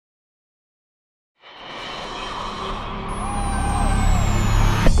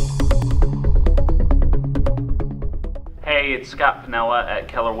Hey, it's Scott Pinella at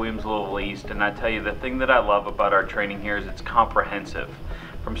Keller Williams Louisville East, and I tell you, the thing that I love about our training here is it's comprehensive.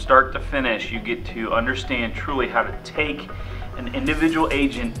 From start to finish, you get to understand truly how to take an individual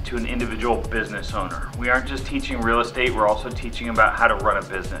agent to an individual business owner. We aren't just teaching real estate, we're also teaching about how to run a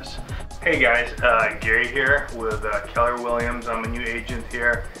business. Hey guys, Gary here with Keller Williams. I'm a new agent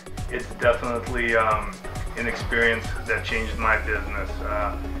here. It's definitely an experience that changed my business.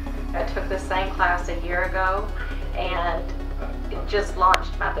 I took the same class a year ago and it just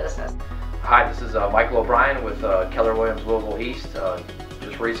launched my business. Hi, this is Michael O'Brien with Keller Williams Louisville East.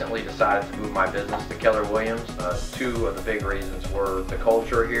 Just recently decided to move my business to Keller Williams. Two of the big reasons were the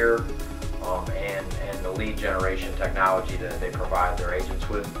culture here and the lead generation technology that they provide their agents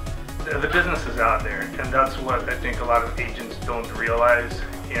with. The business is out there, and that's what I think a lot of agents don't realize,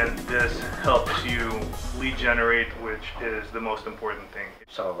 and this helps you lead generate, which is the most important thing.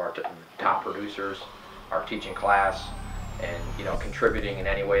 Some of our top producers are teaching class and contributing in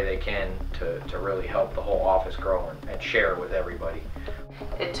any way they can to really help the whole office grow and share with everybody.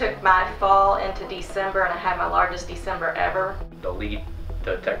 It took my fall into December, and I had my largest December ever.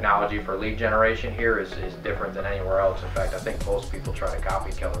 The technology for lead generation here is different than anywhere else. In fact, I think most people try to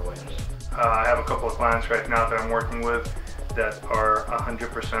copy Keller Williams. I have a couple of clients right now that I'm working with that are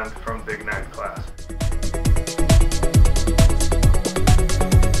 100% from Big Night class.